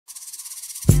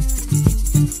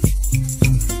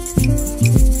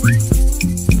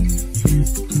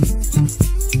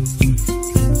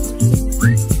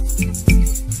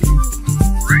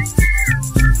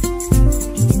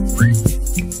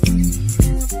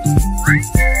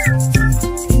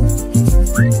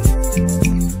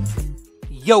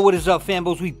Yo, what is up,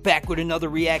 fanboys? We back with another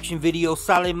reaction video.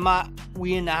 Salima,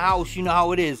 we in the house. You know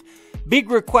how it is. Big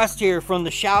request here from the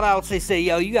shoutouts. They say,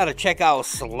 yo, you gotta check out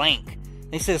SLANK.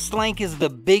 They said SLANK is the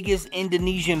biggest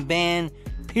Indonesian band,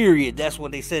 period. That's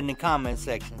what they said in the comment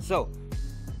section. So,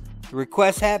 the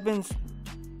request happens,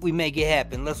 we make it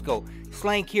happen. Let's go.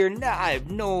 SLANK here. Nah, I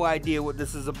have no idea what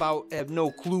this is about. I have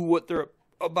no clue what they're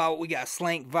about. We got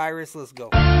SLANK virus. Let's go.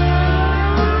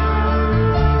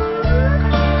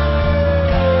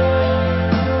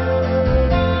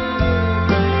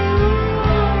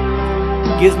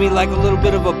 Gives me like a little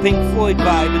bit of a Pink Floyd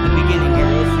vibe at the beginning here.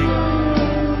 Let's see.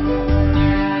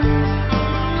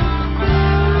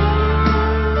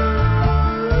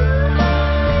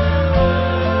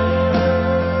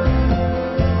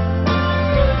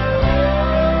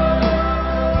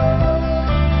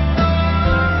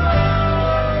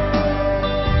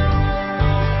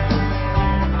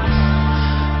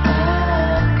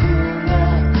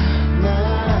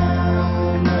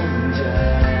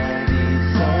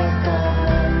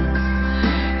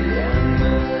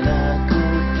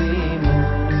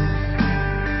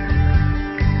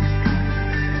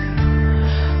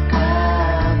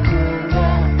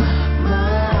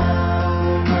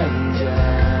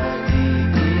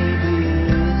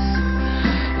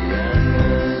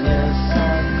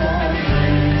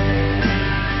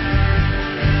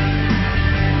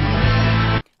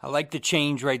 I like the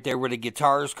change right there where the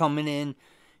guitar's coming in.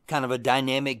 Kind of a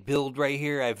dynamic build right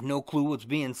here. I have no clue what's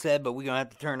being said, but we're going to have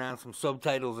to turn on some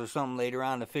subtitles or something later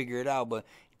on to figure it out. But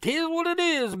it is what it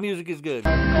is. The music is good.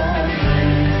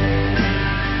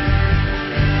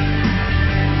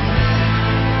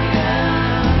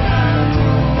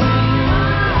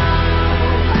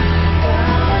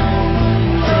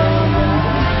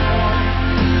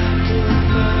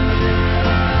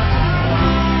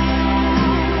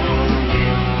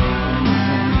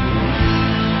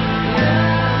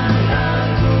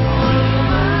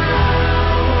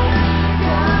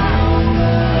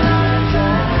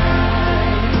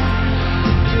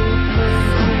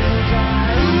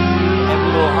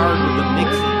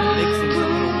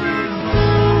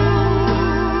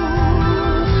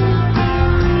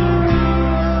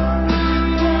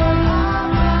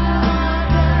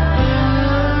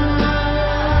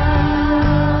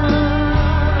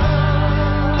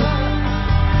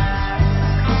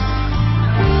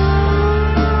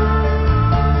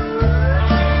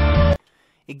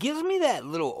 It gives me that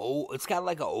little old, it's got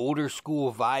like an older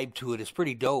school vibe to it. It's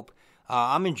pretty dope.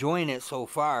 I'm enjoying it so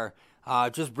far.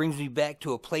 It just brings me back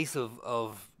to a place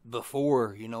of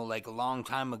before, you know, like a long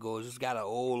time ago. It's just got an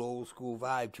old school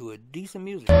vibe to it. Decent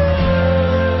music.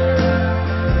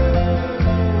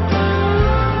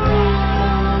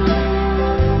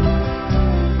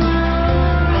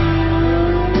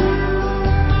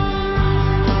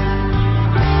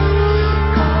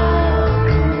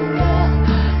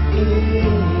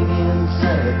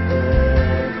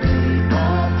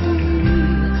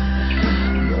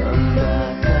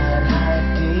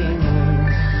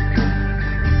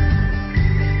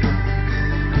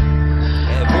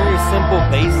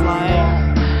 Bass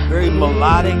line, very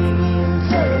melodic.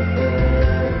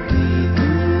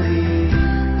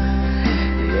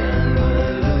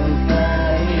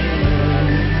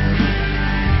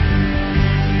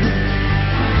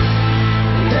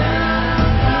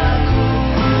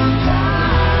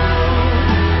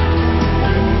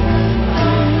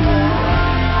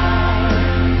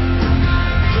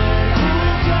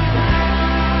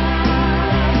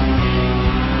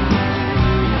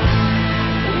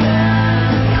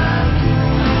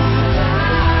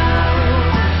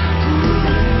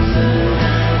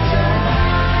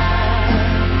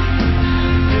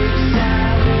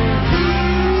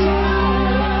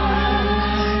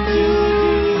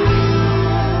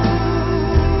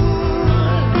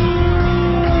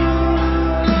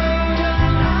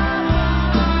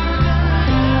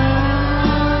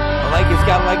 It's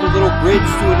got like a little bridge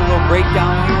to it, a little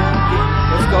breakdown here.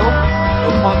 Yeah, let's go.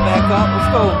 We'll pump back up. Let's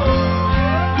go.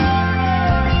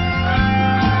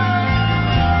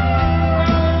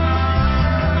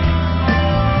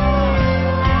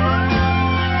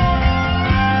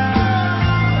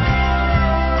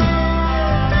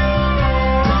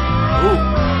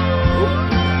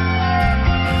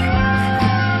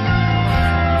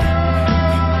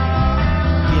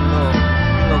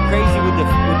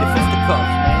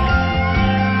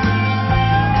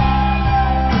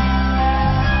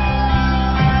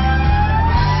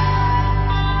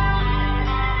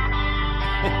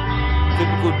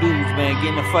 Typical dudes, man.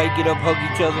 Get in a fight, get up, hug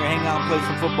each other, hang out, play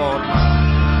some football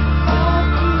tomorrow.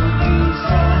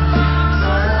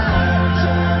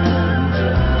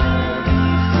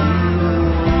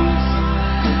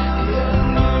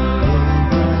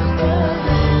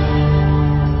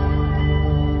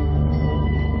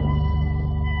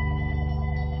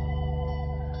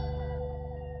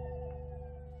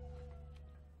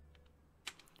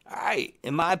 right.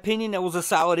 In my opinion, that was a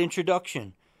solid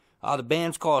introduction. The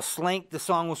band's called SLANK. The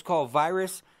song was called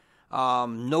Virus.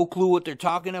 No clue what they're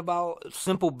talking about.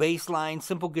 Simple bass line,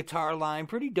 simple guitar line.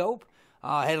 Pretty dope.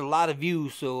 Had a lot of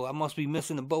views, so I must be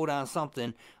missing the boat on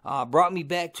something. Brought me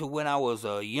back to when I was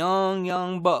a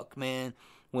young buck, man.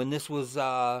 When this was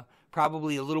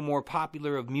probably a little more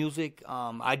popular of music.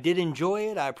 I did enjoy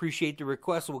it. I appreciate the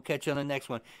request. So we'll catch you on the next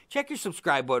one. Check your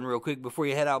subscribe button real quick before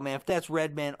you head out, man. If that's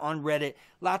red, man, on Reddit,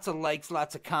 lots of likes,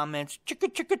 lots of comments.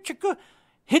 Chicka, chicka, chicka.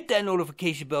 Hit that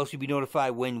notification bell so you'll be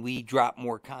notified when we drop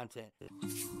more content.